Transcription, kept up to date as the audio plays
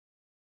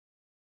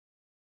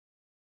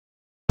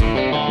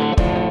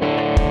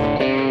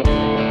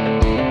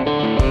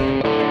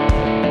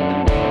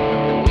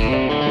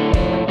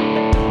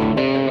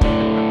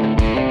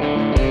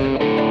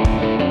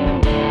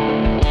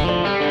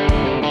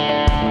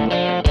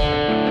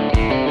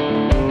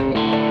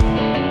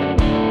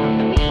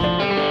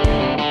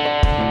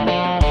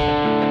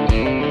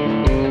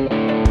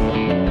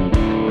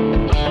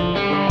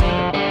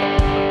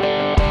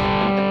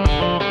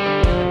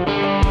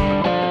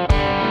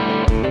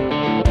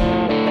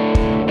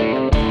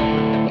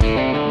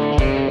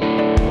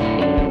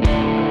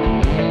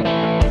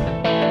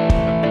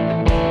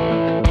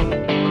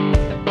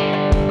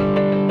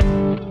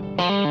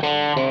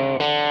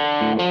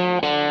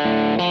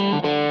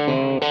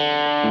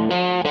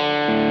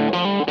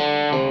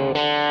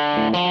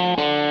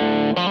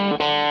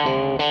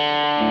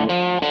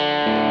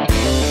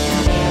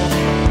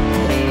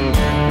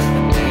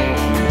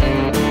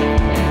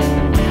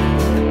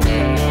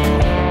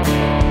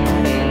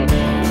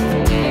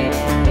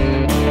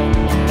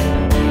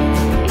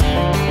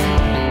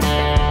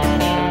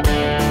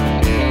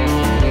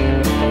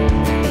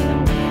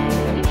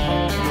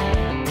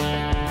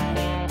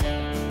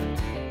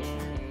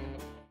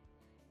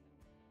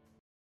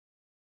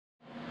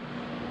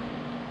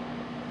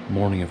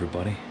Morning,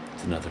 everybody.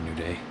 It's another new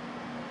day.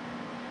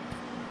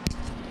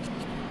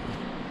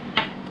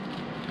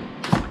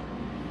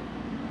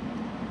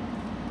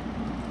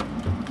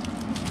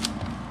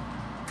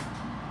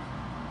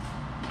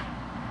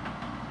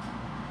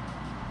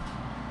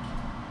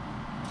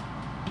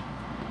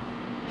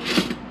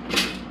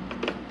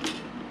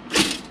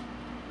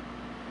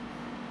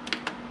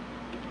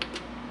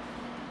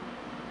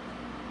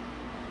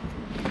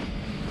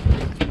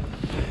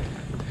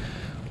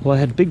 Well, I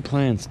had big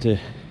plans to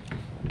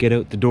get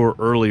out the door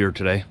earlier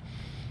today.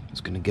 I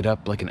was gonna get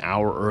up like an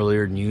hour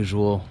earlier than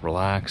usual,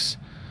 relax.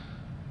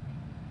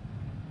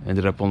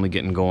 Ended up only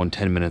getting going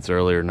 10 minutes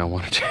earlier than I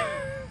wanted to.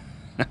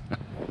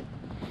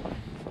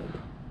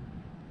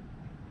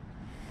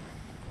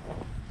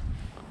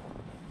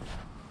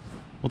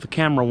 Well, the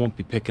camera won't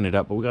be picking it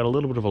up, but we got a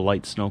little bit of a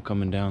light snow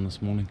coming down this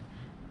morning.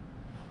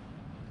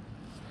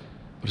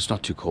 But it's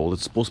not too cold.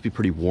 It's supposed to be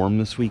pretty warm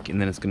this week,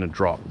 and then it's gonna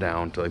drop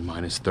down to like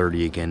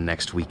 -30 again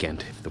next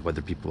weekend if the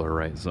weather people are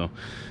right. So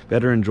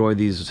better enjoy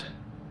these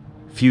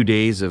few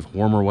days of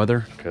warmer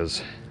weather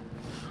because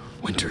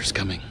winter's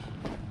coming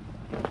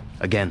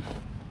again.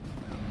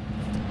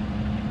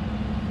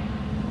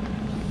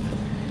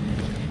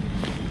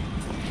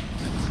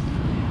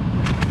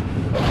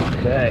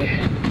 Okay,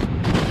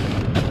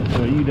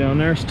 so you down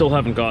there still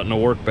haven't gotten a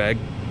work bag.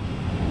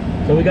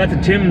 So we got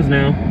to Tim's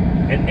now.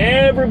 And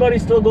everybody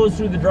still goes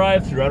through the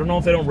drive-thru. I don't know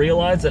if they don't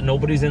realize that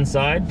nobody's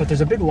inside, but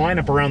there's a big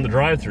lineup around the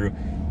drive-thru,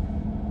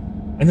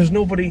 and there's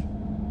nobody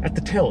at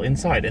the till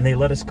inside, and they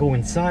let us go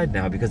inside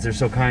now because they're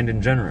so kind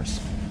and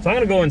generous. So I'm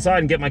gonna go inside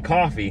and get my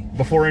coffee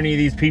before any of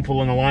these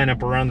people in the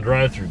lineup around the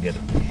drive-thru get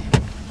it.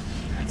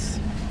 That's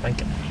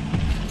thinking.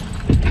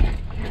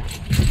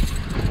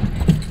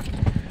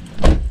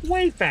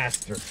 Way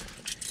faster.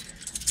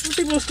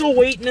 People are still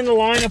waiting in the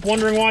lineup,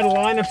 wondering why the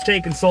lineup's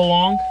taking so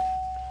long.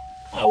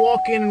 I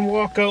walk in and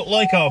walk out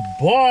like a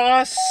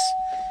boss.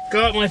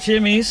 Got my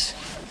Timmies.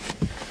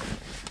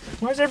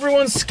 Why is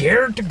everyone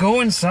scared to go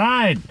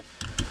inside?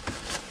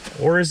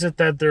 Or is it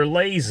that they're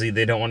lazy?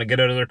 They don't want to get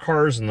out of their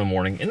cars in the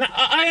morning. And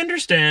I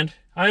understand.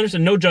 I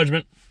understand. No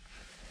judgment.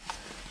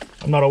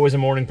 I'm not always a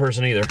morning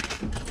person either.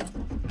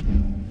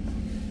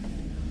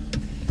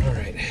 All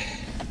right.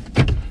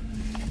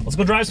 Let's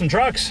go drive some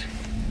trucks.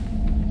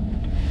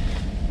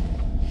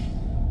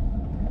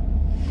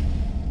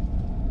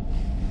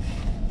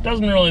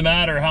 Doesn't really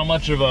matter how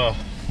much of a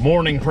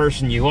morning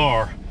person you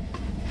are.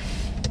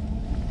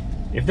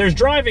 If there's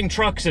driving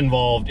trucks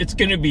involved, it's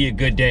gonna be a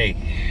good day.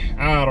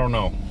 I don't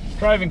know.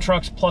 Driving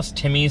trucks plus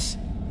Timmies.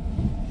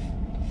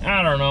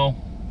 I don't know.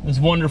 There's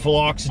wonderful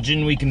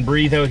oxygen we can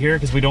breathe out here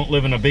because we don't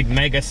live in a big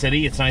mega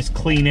city. It's nice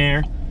clean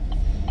air.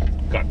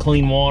 Got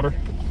clean water.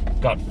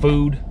 Got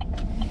food.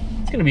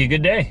 It's gonna be a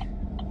good day.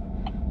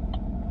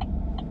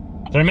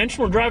 Did I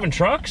mention we're driving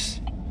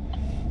trucks?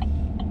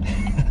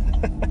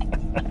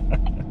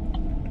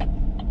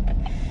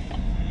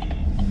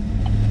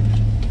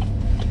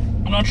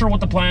 I'm not sure what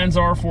the plans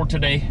are for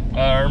today.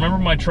 Remember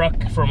my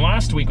truck from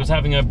last week was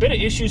having a bit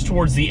of issues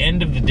towards the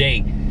end of the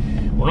day.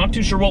 We're not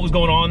too sure what was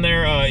going on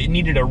there. It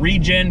needed a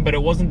regen, but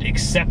it wasn't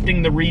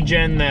accepting the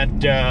regen that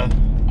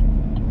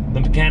the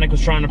mechanic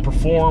was trying to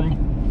perform.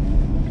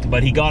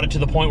 But he got it to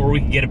the point where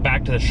we could get it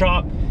back to the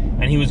shop,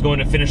 and he was going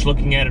to finish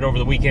looking at it over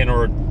the weekend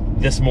or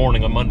this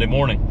morning, on Monday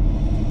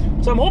morning.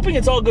 So I'm hoping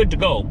it's all good to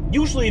go.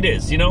 Usually it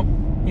is, you know?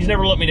 He's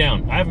never let me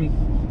down. I haven't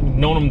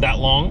known him that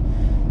long,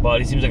 but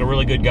he seems like a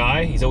really good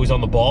guy. He's always on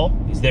the ball.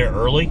 He's there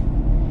early.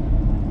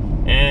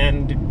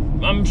 And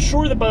I'm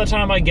sure that by the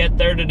time I get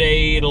there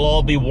today, it'll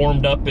all be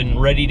warmed up and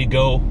ready to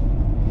go.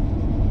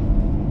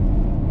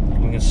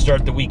 We can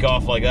start the week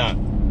off like that.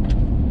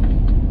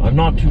 I'm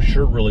not too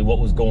sure really what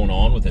was going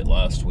on with it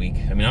last week.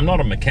 I mean, I'm not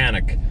a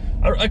mechanic.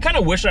 I kind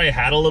of wish I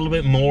had a little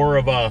bit more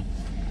of a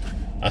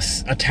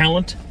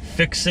talent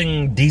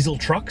fixing diesel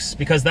trucks,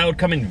 because that would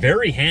come in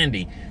very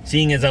handy,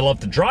 seeing as I love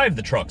to drive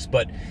the trucks.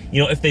 But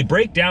you know, if they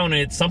break down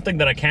and it's something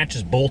that I can't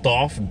just bolt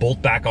off and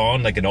bolt back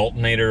on, like an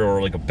alternator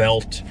or like a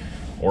belt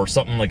or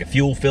something like a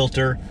fuel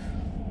filter,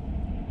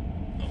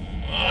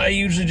 I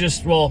usually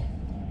just, well,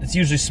 it's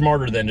usually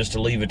smarter than just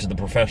to leave it to the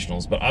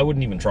professionals, but I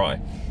wouldn't even try.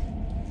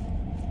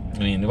 I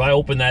mean, if I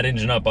open that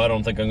engine up, I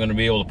don't think I'm going to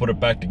be able to put it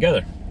back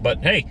together.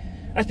 But hey,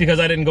 that's because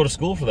I didn't go to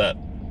school for that.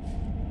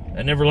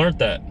 I never learned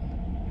that.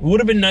 It would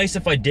have been nice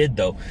if I did,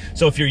 though.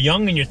 So if you're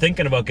young and you're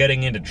thinking about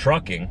getting into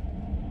trucking,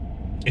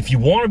 if you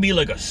want to be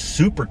like a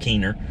super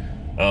keener,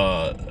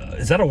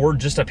 is that a word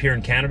just up here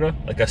in Canada?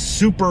 Like a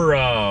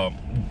super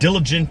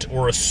diligent,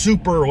 or a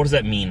super, what does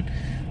that mean?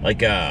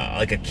 Like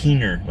a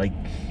keener, like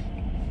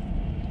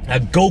a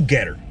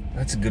go-getter.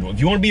 That's a good one.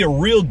 If you want to be a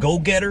real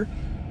go-getter,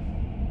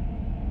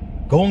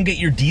 go and get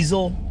your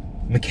diesel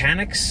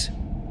mechanics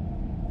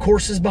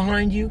courses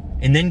behind you,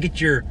 and then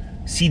get your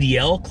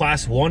CDL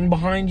Class 1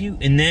 behind you,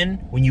 and then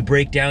when you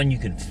break down, you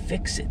can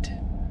fix it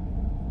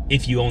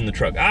if you own the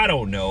truck. I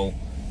don't know.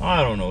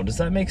 Does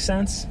that make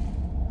sense?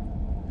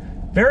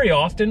 Very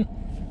often,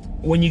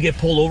 when you get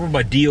pulled over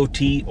by DOT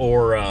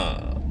or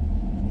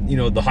you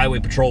know, the highway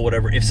patrol,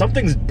 whatever, if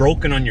something's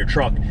broken on your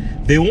truck,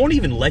 they won't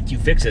even let you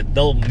fix it.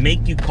 They'll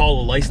make you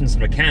call a licensed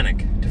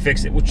mechanic to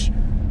fix it, which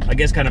I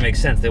guess kind of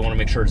makes sense. They want to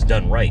make sure it's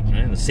done right.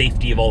 The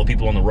safety of all the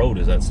people on the road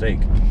is at stake.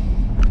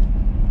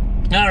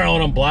 I don't know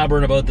what I'm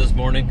blabbering about this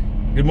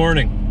morning. Good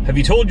morning. Have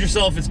you told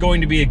yourself it's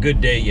going to be a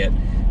good day yet?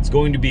 It's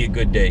going to be a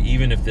good day,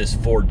 even if this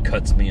Ford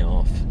cuts me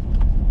off.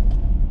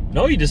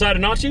 No, you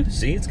decided not to?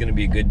 See, it's going to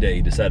be a good day.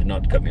 You decided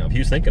not to cut me off. He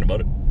was thinking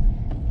about it.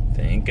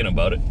 Thinking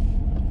about it.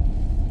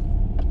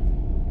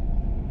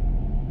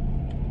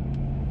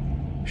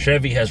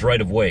 Chevy has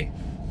right of way.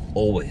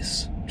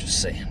 Always.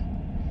 Just saying.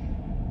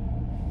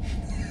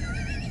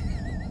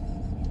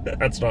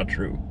 That's not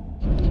true.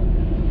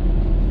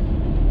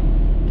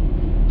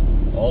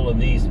 All of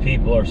these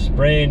people are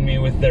spraying me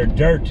with their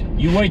dirt.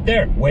 You wait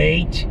there.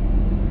 Wait.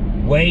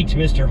 Wait,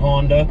 Mr.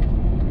 Honda.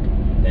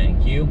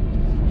 Thank you.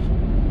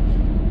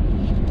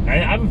 I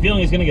have a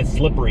feeling it's going to get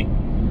slippery.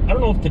 I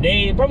don't know if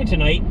today, probably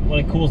tonight when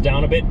it cools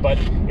down a bit, but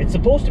it's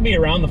supposed to be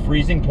around the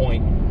freezing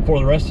point for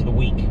the rest of the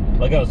week,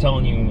 like I was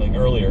telling you like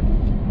earlier.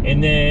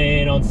 And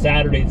then on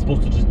Saturday, it's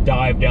supposed to just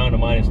dive down to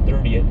minus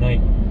 30 at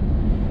night.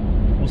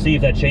 We'll see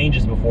if that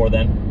changes before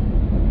then.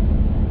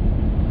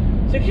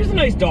 So here's a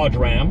nice Dodge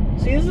Ram.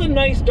 See, this is a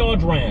nice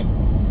Dodge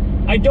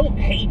Ram. I don't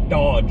hate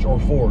Dodge or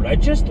Ford. I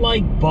just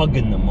like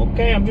bugging them,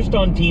 okay? I'm just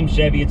on Team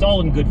Chevy. It's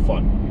all in good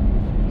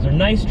fun. These are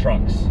nice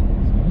trucks.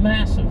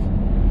 Massive.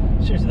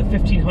 Seriously, the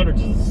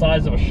 1500s is the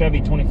size of a Chevy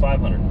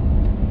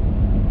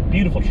 2500.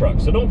 Beautiful truck.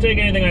 So don't take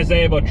anything I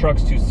say about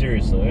trucks too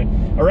seriously.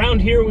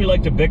 Around here, we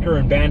like to bicker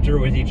and banter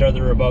with each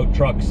other about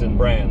trucks and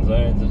brands.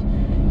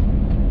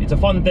 It's a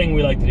fun thing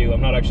we like to do.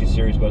 I'm not actually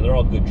serious about it. They're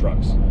all good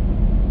trucks.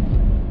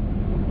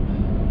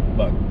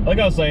 But like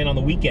I was saying, on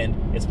the weekend,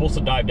 it's supposed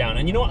to dive down.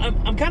 And you know what?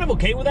 I'm kind of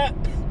okay with that.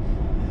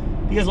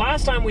 Because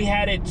last time we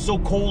had it so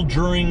cold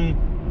during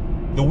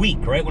the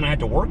week, right? When I had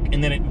to work,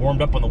 and then it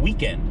warmed up on the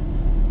weekend.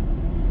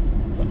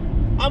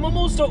 I'm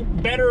almost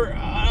better,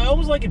 I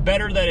almost like it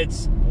better that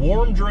it's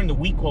warm during the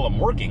week while I'm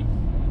working.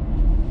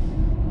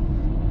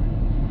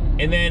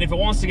 And then if it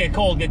wants to get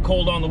cold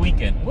on the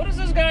weekend. What is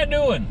this guy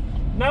doing?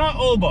 Not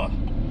Oba.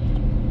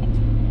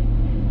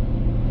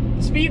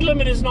 The speed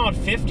limit is not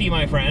 50,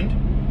 my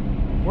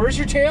friend. Where's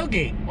your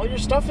tailgate? All your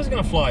stuff is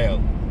gonna fly out.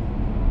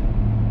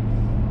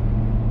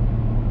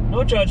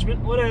 No judgment,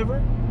 whatever.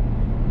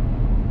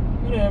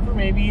 Whatever,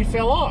 maybe you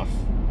fell off.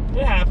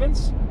 It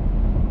happens.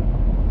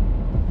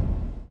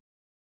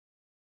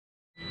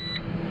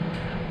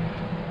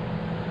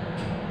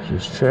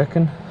 Just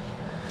checking.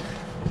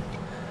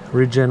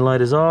 Regen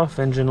light is off,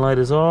 engine light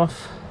is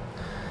off.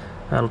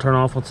 That'll turn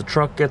off once the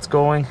truck gets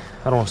going.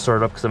 I don't want to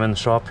start it up because I'm in the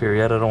shop here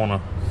yet. I don't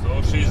want to.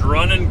 So she's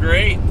running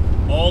great.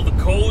 All the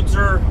codes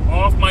are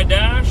off my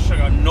dash. I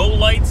got no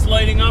lights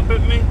lighting up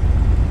at me.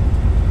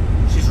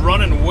 She's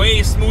running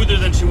way smoother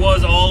than she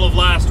was all of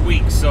last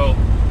week. So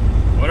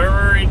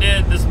whatever he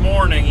did this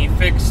morning, he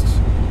fixed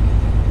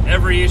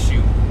every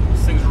issue.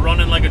 This thing's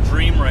running like a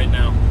dream right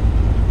now.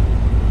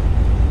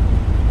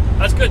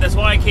 That's good. That's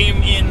why I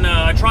came in.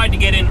 I tried to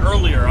get in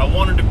earlier. I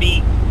wanted to be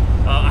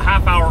a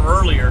half hour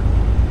earlier.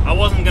 I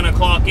wasn't going to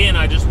clock in.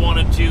 I just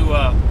wanted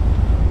to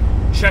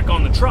check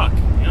on the truck.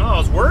 You know, I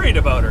was worried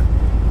about her.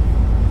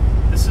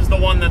 This is the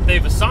one that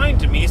they've assigned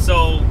to me,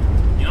 so,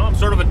 you know, I'm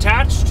sort of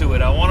attached to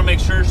it. I want to make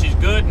sure she's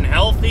good and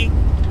healthy,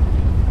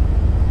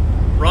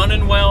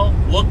 running well,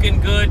 looking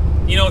good.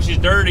 You know, she's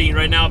dirty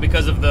right now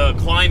because of the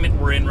climate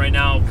we're in right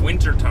now,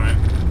 winter time.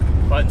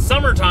 But in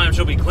summertime,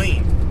 she'll be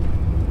clean.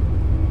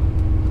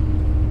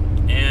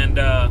 And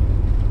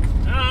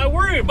I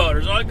worry about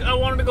her, so I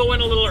wanted to go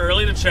in a little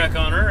early to check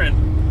on her,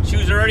 and she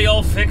was already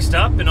all fixed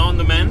up and on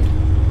the mend.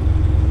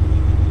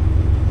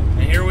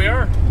 And here we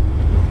are.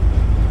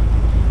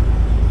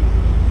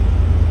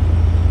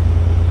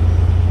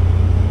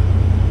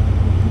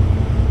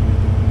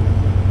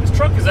 This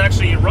truck is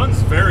actually, it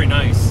runs very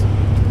nice,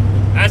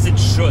 as it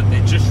should.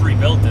 They just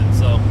rebuilt it,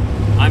 so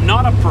I'm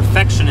not a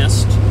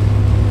perfectionist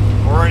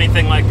or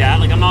anything like that.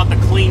 Like, I'm not the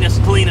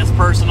cleanest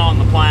person on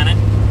the planet.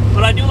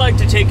 But I do like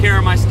to take care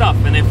of my stuff,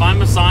 and if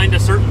I'm assigned a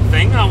certain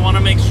thing, I want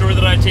to make sure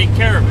that I take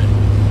care of it.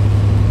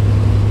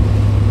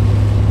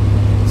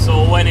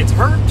 So when it's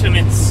hurt and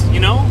it's, you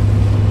know,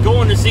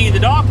 going to see the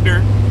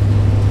doctor,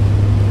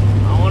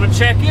 I want to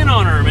check in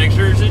on her, make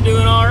sure she's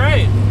doing all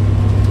right.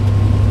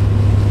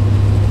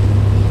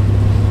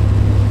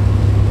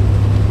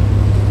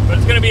 But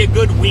it's going to be a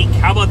good week.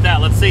 How about that?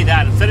 Let's say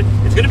that. Instead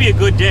of, it's going to be a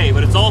good day,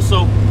 but it's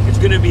also, it's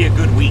going to be a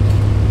good week.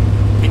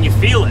 Can you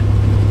feel it?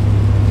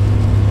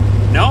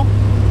 No?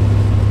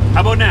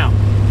 How about now?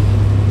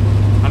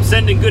 I'm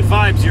sending good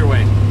vibes your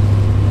way.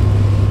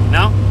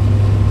 No?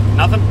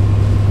 Nothing?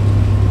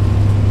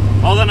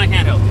 Well, then I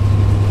can't help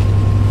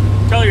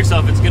you. Tell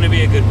yourself it's going to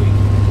be a good week.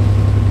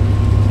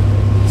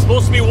 It's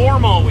supposed to be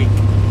warm all week.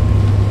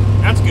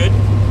 That's good.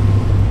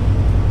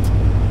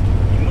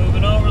 You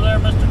moving over there,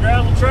 Mr.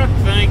 Gravel Truck?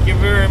 Thank you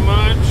very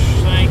much.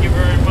 Thank you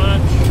very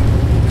much.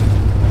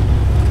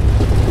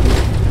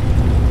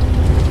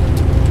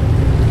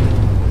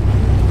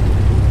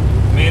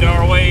 Made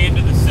our way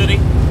into the city.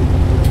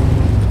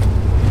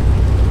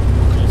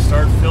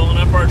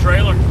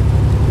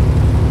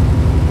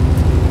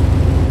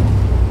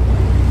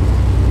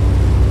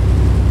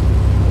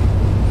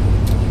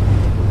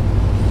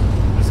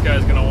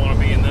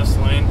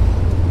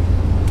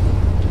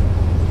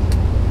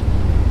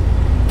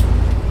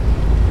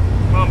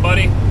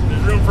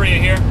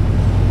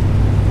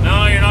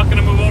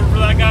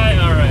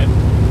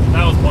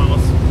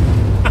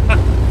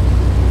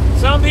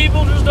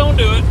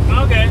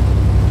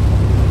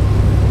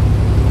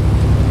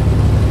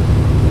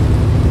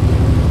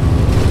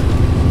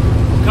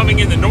 coming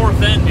in the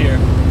north end here.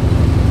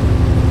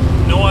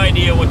 No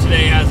idea what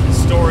today has in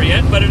store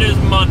yet, but it is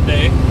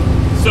Monday,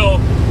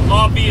 so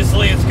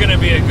obviously it's going to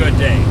be a good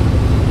day.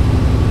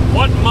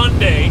 What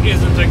Monday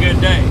isn't a good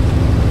day?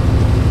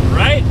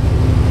 Right?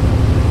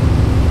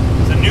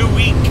 It's a new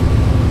week.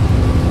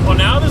 Well,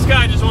 now this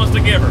guy just wants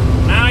to give her.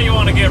 Now you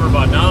want to give her,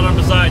 bud. Now that I'm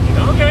beside you.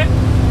 Okay.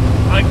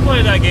 I can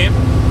play that game.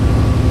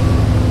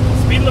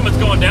 Speed limit's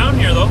going down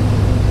here, though.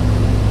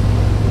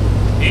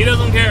 He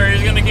doesn't care.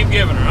 He's going to keep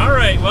giving her. All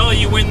right. Well,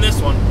 you win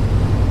this one.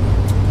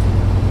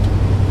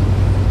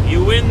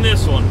 You win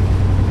this one.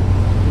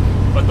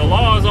 But the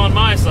law is on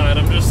my side.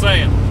 I'm just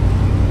saying.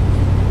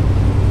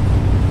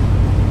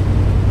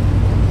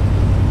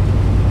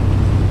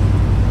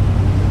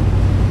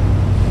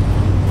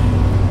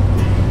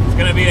 It's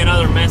going to be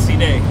another messy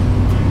day.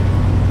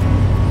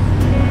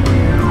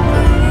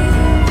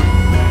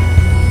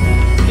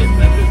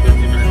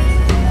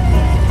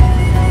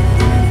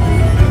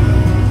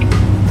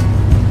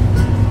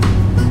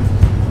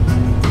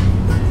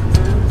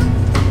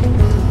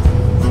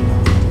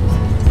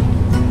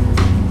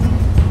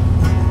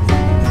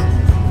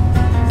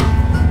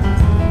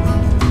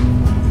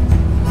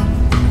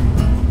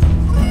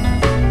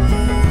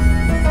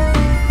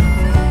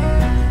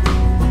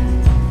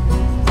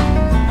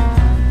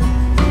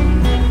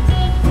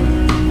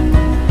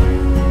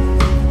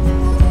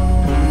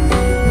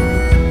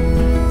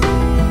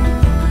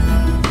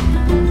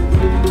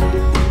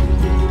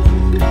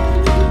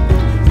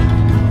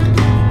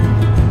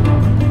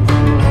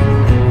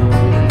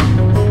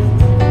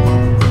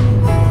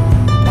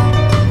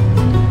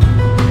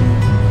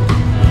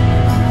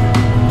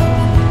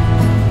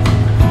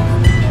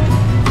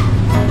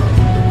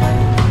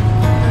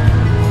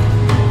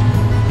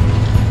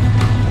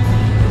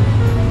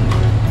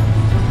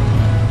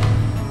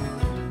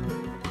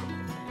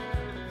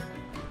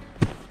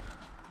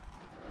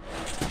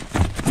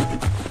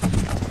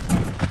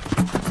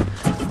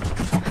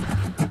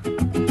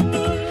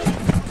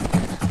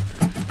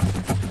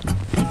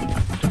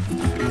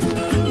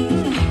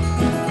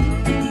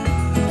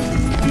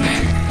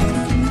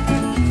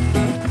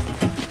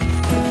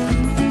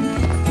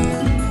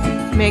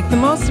 Make the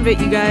most of it,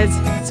 you guys.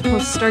 It's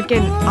supposed to start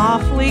getting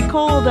awfully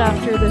cold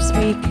after this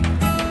week.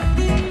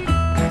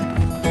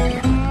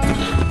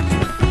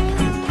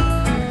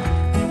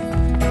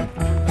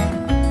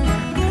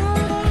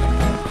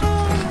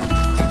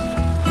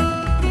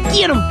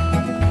 Get him!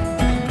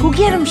 Go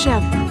get him,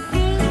 Chef!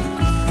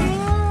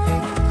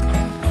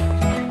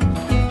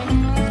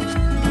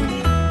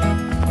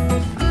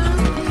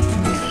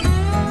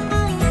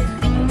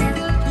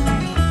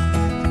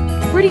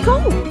 Where'd he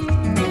go?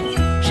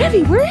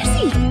 Chevy, where is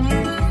he?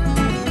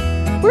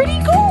 Where'd he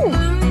go?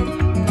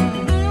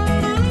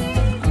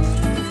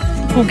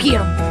 Go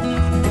get him.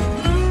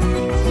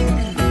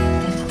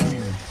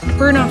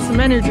 Burn off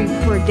some energy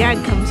before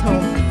Dad comes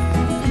home.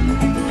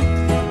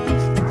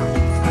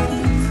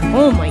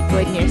 Oh my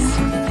goodness.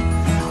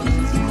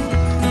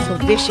 So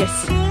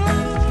vicious.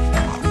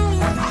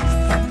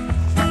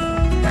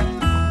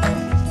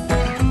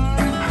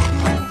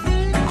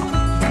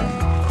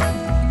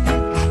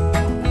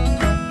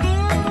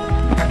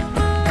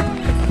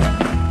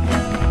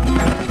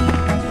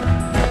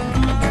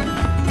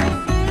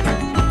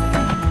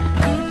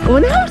 Go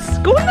in the house!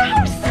 Go in the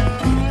house!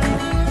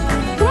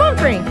 Come on,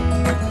 Frank!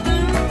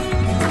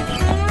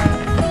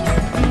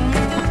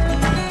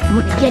 I'm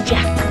gonna get ya!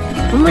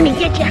 I'm gonna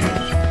get ya!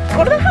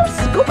 Go to the house!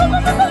 Go, go,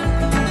 go, go, go!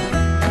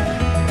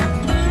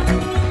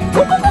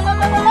 Go, go, go, go,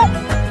 go, go, go!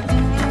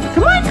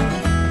 Come on!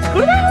 Go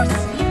to the house!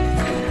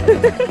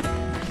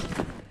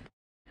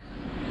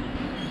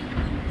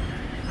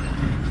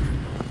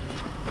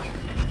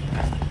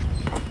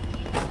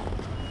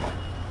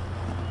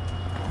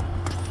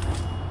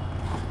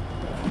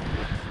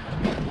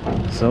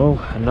 So,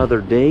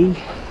 another day,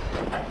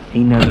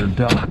 another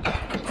dock.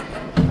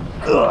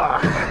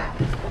 Ugh.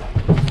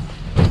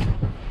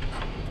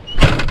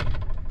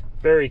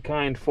 Very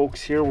kind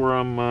folks here where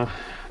I'm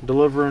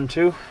delivering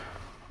to.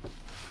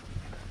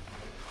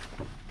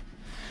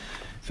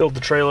 Filled the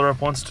trailer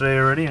up once today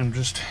already. I'm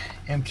just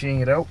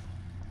emptying it out.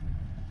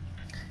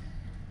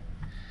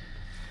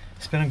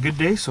 It's been a good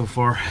day so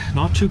far.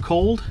 Not too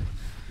cold.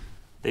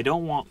 They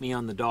don't want me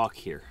on the dock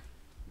here.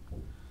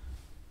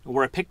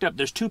 Where I picked up,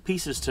 there's two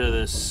pieces to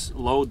this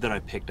load that I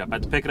picked up. I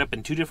had to pick it up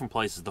in two different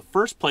places. The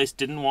first place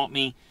didn't want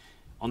me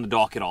on the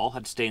dock at all. I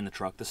had to stay in the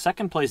truck. The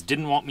second place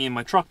didn't want me in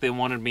my truck. They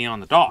wanted me on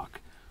the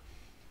dock.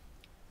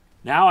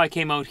 Now I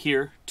came out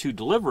here to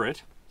deliver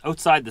it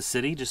outside the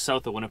city, just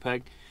south of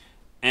Winnipeg,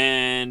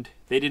 and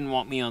they didn't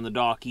want me on the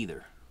dock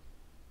either.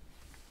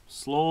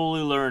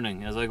 Slowly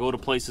learning. As I go to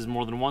places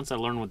more than once, I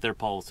learn what their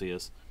policy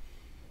is.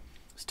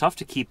 It's tough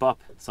to keep up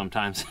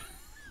sometimes.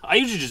 I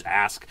usually just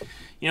ask.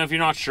 You know, if you're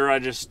not sure, I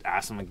just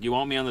ask them, like, you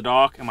want me on the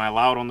dock? Am I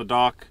allowed on the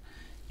dock?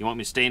 You want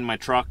me to stay in my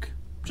truck?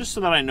 Just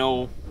so that I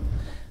know.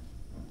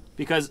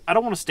 Because I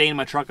don't want to stay in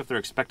my truck if they're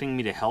expecting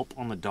me to help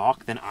on the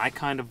dock. Then I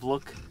kind of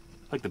look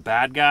like the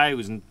bad guy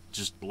who's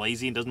just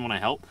lazy and doesn't want to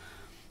help.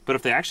 But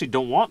if they actually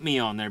don't want me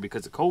on there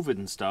because of COVID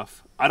and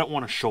stuff, I don't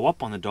want to show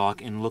up on the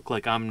dock and look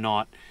like I'm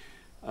not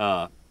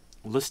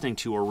listening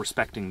to or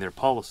respecting their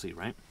policy,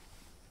 right?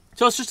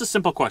 So it's just a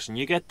simple question.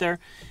 You get there,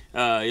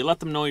 you let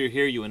them know you're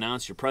here, you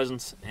announce your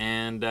presence,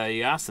 and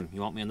you ask them,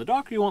 you want me on the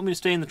dock or you want me to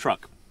stay in the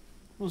truck?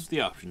 Those are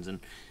the options, and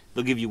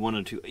they'll give you one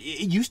or two.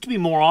 It used to be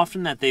more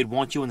often that they'd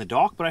want you in the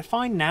dock, but I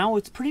find now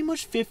it's pretty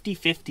much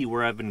 50-50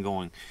 where I've been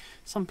going.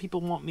 Some people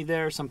want me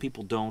there, some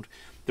people don't.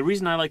 The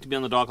reason I like to be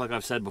on the dock, like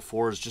I've said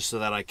before, is just so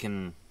that I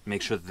can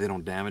make sure that they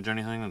don't damage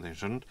anything that they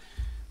shouldn't.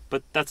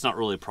 But that's not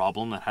really a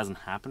problem. That hasn't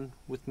happened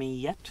with me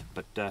yet.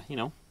 But, you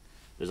know,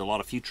 there's a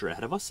lot of future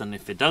ahead of us, and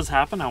if it does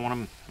happen,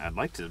 I'd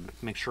like to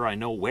make sure I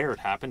know where it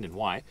happened and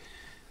why.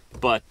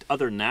 But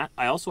other than that,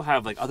 I also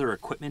have like other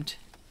equipment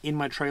in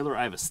my trailer.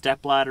 I have a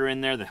step ladder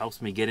in there that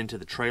helps me get into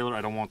the trailer.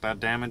 I don't want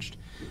that damaged.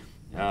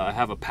 I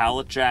have a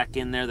pallet jack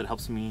in there that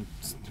helps me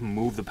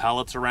move the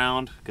pallets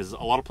around, because a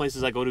lot of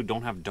places I go to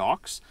don't have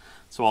docks.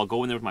 So I'll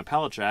go in there with my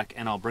pallet jack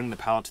and I'll bring the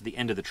pallet to the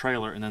end of the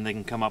trailer, and then they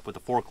can come up with a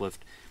forklift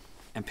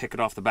and pick it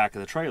off the back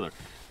of the trailer.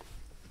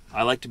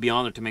 I like to be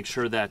on there to make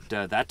sure that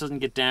that doesn't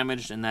get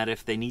damaged, and that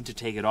if they need to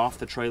take it off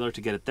the trailer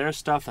to get at their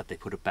stuff, that they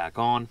put it back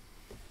on.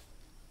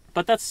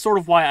 But that's sort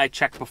of why I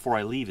check before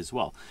I leave as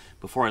well.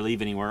 Before I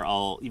leave anywhere,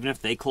 even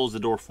if they close the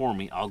door for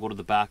me, I'll go to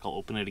the back, I'll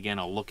open it again,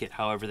 I'll look at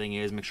how everything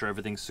is, make sure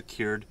everything's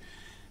secured,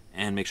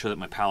 and make sure that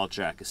my pallet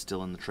jack is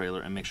still in the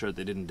trailer, and make sure that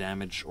they didn't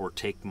damage or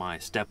take my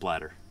step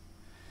ladder,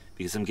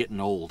 because I'm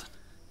getting old.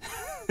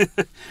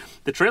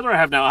 The trailer I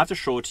have now, I have to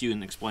show it to you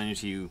and explain it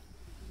to you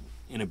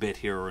in a bit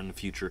here or in the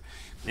future.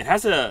 It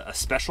has a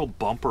special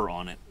bumper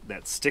on it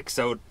that sticks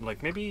out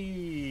like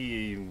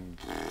maybe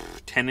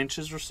 10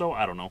 inches or so.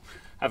 I don't know.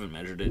 I haven't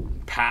measured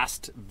it.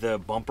 Past the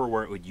bumper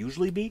where it would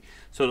usually be.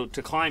 So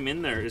to climb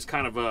in there is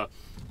kind of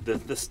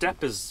the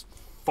step is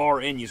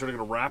far in. You sort of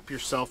got to wrap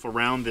yourself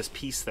around this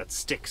piece that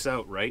sticks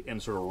out, right? And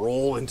sort of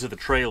roll into the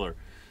trailer.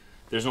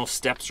 There's no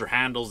steps or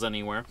handles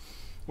anywhere,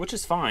 which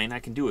is fine. I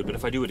can do it. But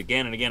if I do it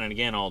again and again and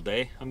again all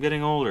day, I'm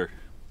getting older.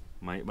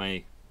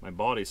 My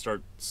body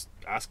starts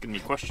asking me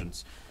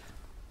questions.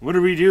 What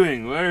are we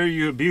doing? Why are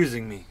you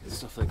abusing me? And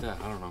stuff like that.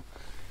 I don't know.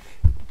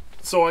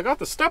 So I got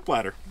the step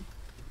ladder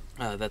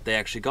that they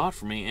actually got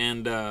for me,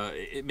 and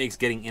it makes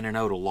getting in and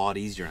out a lot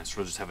easier. I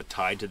sort of just have it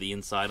tied to the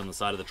inside on the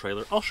side of the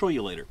trailer. I'll show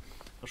you later.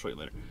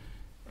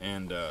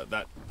 And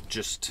that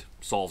just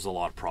solves a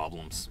lot of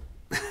problems.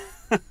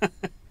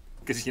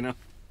 Because, you know,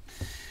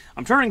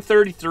 I'm turning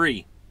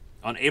 33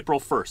 on April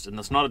 1st, and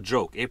that's not a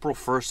joke. April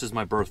 1st is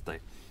my birthday.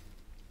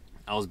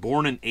 I was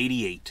born in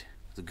 88.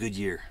 It's a good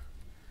year.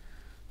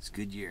 It's a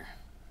good year.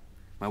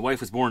 My wife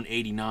was born in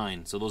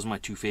 89, so those are my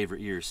two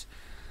favorite years.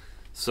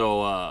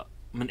 So,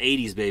 I'm an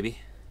 80s baby.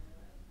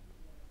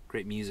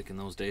 Great music in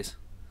those days.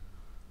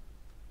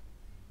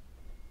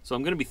 So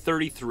I'm going to be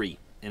 33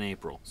 in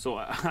April. So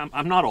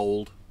I'm not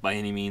old by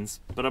any means,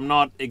 but I'm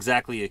not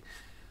exactly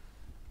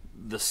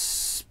the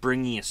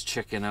springiest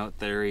chicken out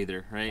there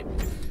either, right?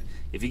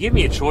 If you give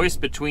me a choice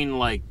between,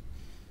 like,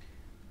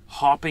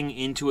 hopping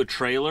into a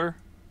trailer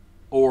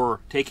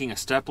or taking a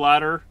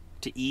stepladder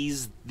to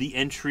ease the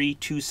entry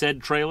to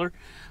said trailer,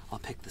 I'll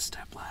pick the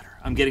stepladder.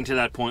 I'm getting to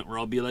that point where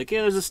I'll be like,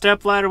 yeah, there's a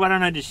stepladder, why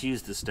don't I just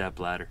use the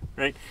stepladder,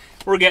 right?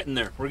 We're getting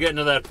there. We're getting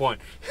to that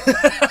point.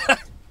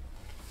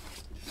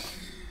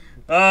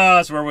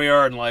 That's where we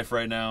are in life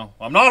right now.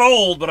 I'm not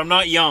old, but I'm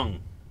not young.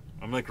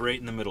 I'm like right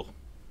in the middle.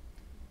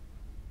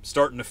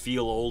 Starting to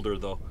feel older,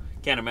 though.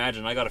 Can't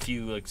imagine. I got a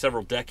few, like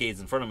several decades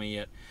in front of me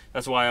yet.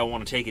 That's why I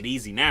want to take it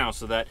easy now,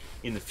 so that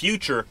in the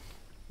future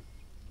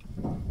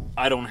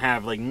I don't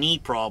have like knee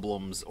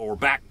problems or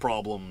back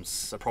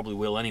problems. I probably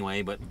will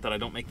anyway, but that I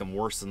don't make them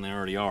worse than they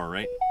already are,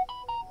 right?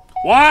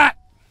 What?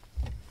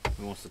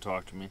 Who wants to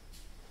talk to me?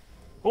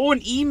 Oh,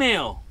 an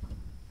email.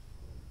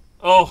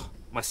 Oh,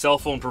 my cell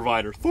phone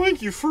provider.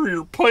 Thank you for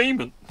your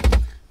payment.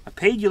 I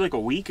paid you like a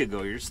week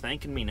ago. You're just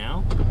thanking me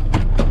now?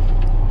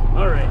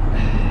 All right.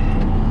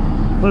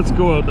 Let's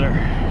go out there.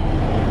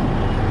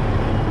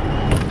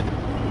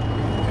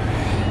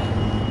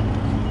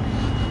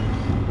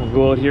 We'll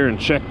go out here and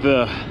check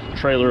the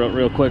trailer out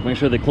real quick. Make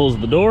sure they close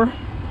the door.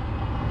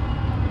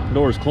 The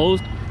door is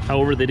closed.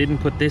 However, they didn't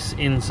put this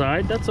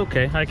inside. That's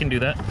okay. I can do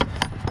that.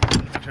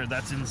 Make sure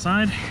that's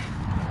inside.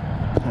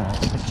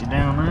 Put you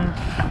down there.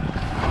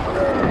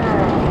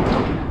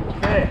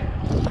 Okay.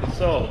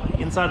 So,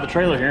 inside the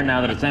trailer here,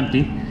 now that it's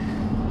empty,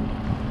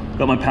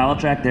 got my pallet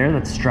jack there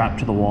that's strapped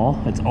to the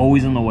wall. It's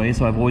always in the way,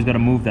 so I've always got to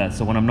move that.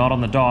 So when I'm not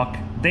on the dock,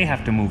 they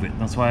have to move it.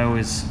 That's why I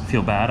always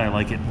feel bad. I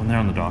like it when they're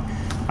on the dock.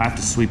 I have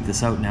to sweep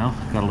this out now.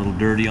 Got a little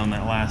dirty on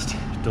that last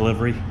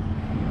delivery.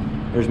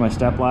 There's my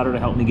step ladder to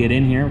help me get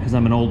in here because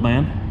I'm an old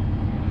man.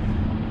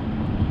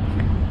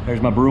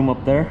 There's my broom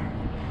up there.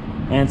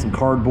 And some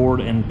cardboard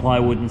and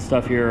plywood and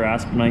stuff here,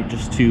 aspenite,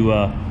 just to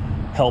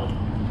help,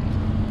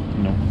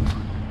 you know,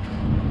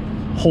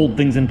 hold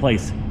things in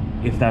place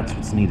if that's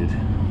what's needed.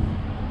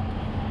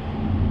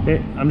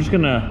 Okay, I'm just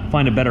gonna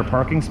find a better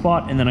parking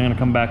spot, and then I'm gonna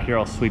come back here.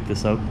 I'll sweep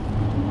this out.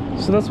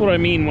 So that's what I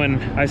mean when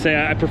I say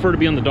I prefer to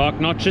be on the dock,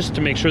 not just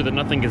to make sure that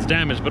nothing gets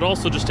damaged, but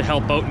also just to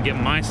help out and get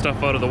my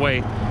stuff out of the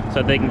way so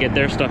that they can get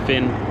their stuff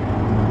in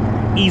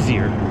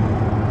easier.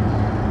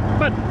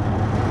 But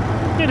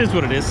it is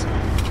what it is.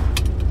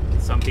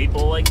 Some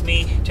people like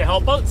me to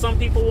help out, some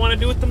people want to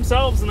do it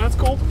themselves, and that's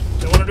cool.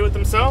 If they want to do it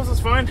themselves, that's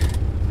fine.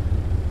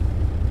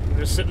 I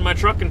just sit in my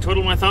truck and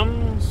twiddle my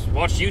thumbs,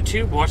 watch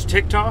YouTube, watch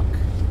TikTok,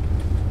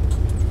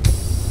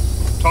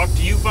 talk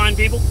to you fine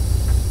people.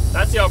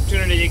 That's the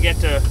opportunity you get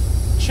to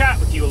chat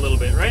with you a little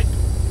bit, right?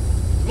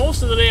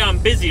 Most of the day I'm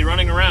busy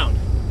running around.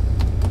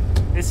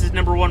 This is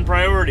number one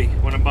priority.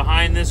 When I'm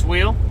behind this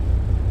wheel,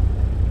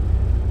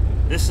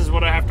 this is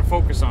what I have to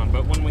focus on.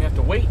 But when we have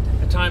to wait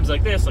at times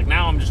like this, like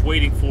now I'm just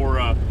waiting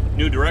for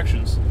new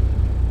directions,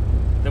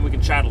 then we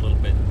can chat a little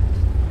bit.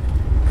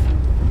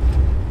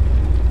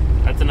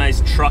 That's a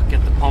nice truck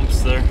at the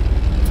pumps there.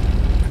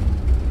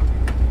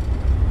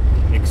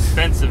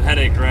 Expensive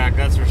headache rack,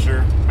 that's for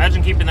sure.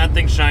 Imagine keeping that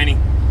thing shiny.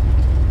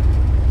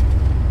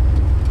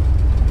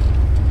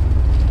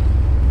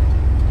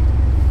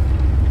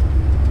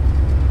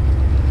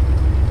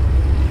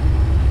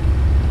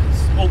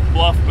 Oak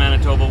Bluff,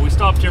 Manitoba. We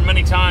stopped here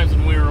many times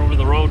when we were over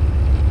the road.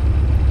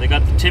 They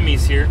got the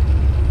Timmies here.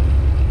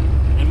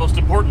 And most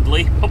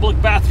importantly, public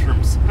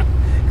bathrooms.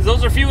 Because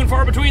those are few and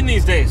far between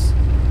these days.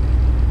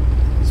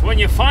 So when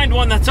you find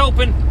one that's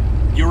open,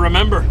 you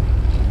remember.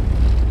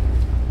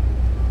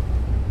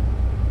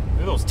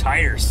 Look at those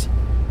tires.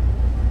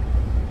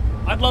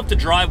 I'd love to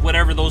drive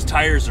whatever those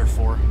tires are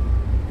for.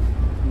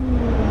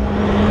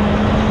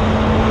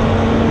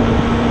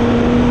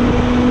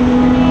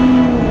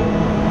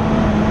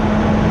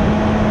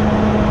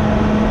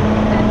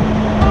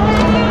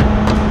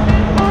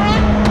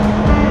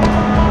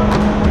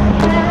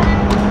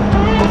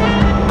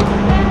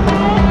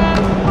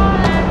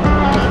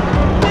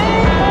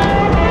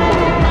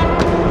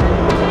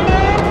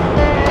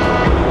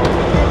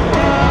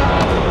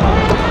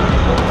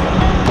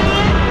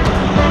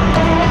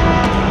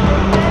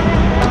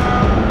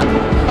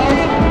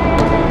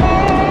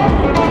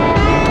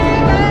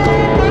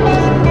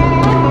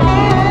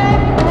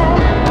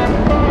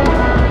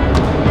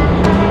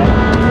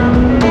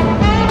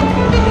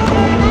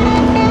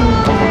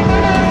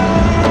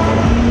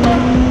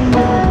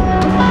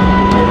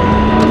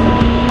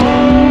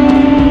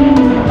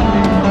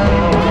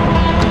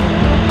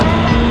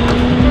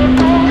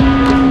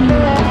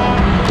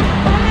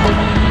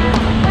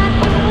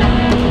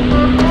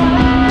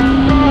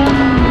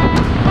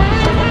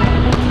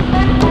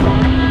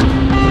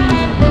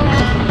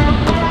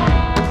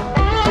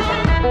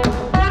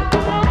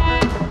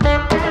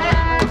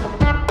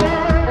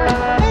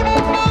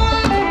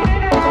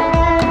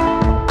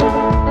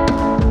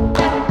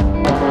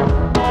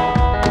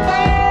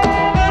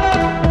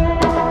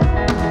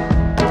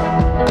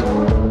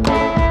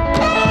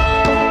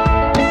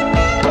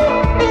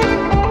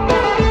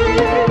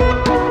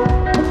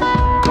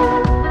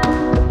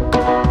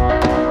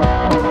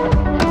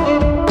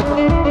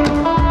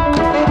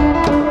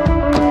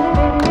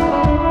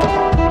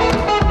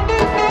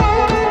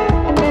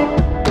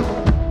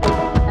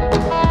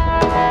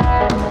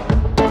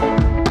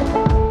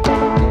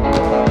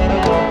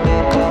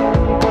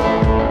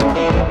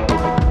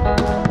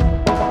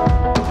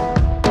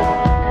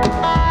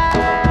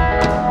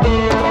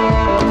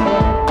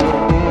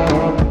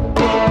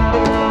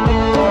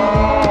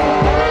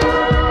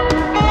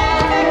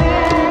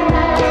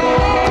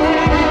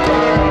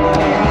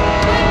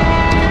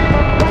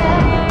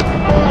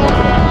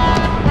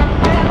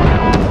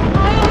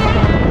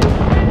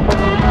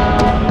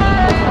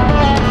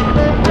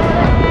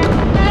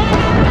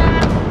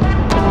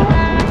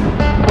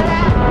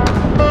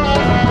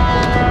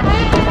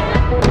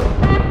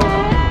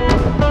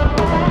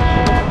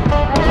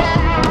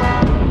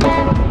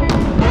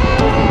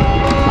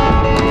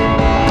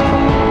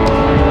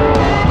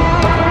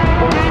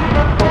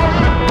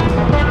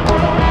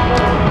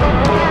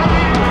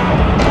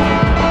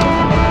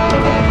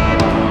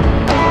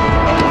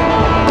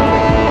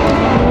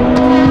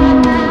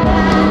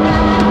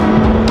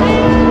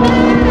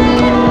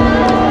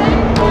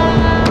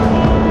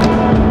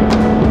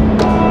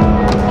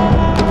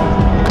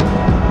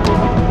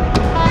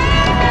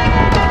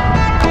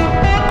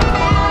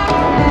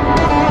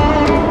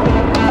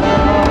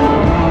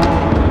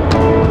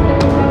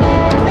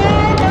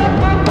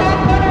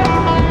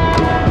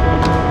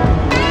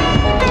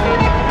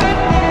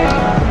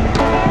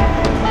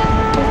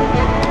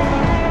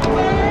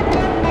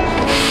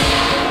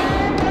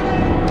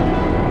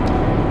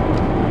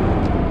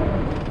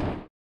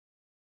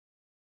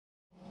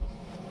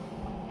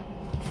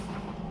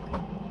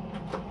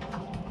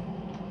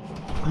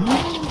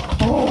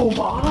 Oh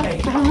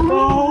my!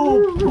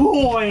 Oh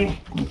boy!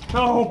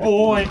 Oh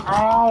boy!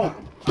 Ow!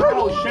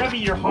 Oh, Chevy,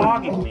 you're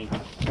hogging me.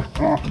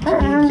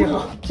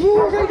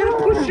 You gotta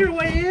push your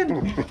way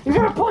in. You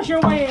gotta push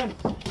your way in.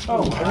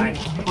 Oh my!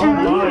 Oh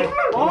my!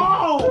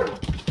 Oh!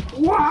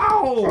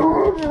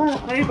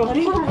 Wow! Hey,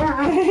 buddy.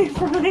 Hey,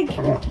 Frank.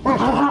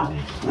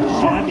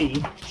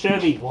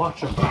 Chevy, watch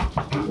him.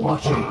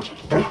 Watch him.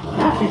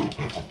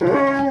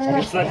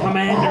 It's the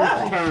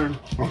commander's turn.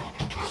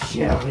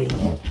 Chevy.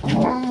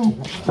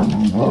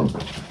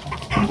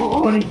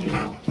 What are you?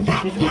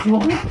 Is what you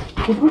want?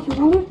 Is what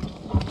you want?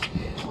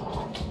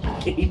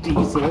 Hey,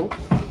 Diesel.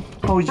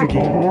 How's your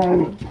day?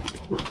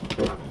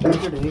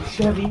 How's your day?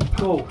 Chevy,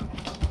 go.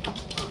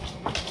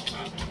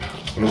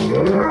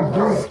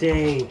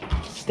 Stay.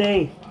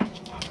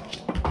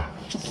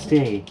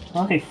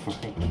 Hi,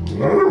 Frank.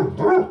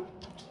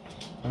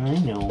 I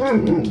know.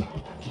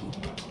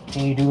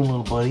 How you doing,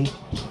 little buddy?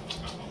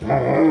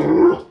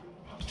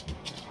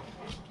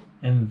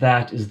 And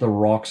that is the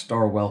rock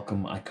star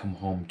welcome I come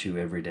home to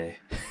every day.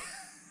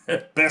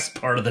 Best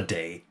part of the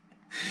day.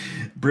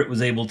 Britt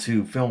was able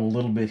to film a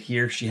little bit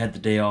here. She had the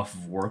day off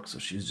of work, so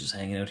she was just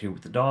hanging out here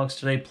with the dogs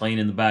today, playing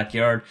in the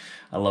backyard.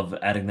 I love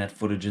adding that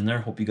footage in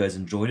there. Hope you guys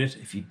enjoyed it.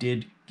 If you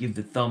did, give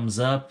the thumbs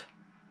up.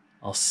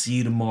 I'll see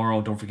you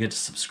tomorrow. Don't forget to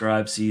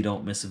subscribe so you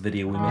don't miss a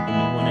video. We make a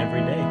new one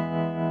every day.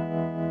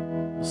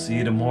 We'll see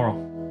you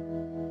tomorrow.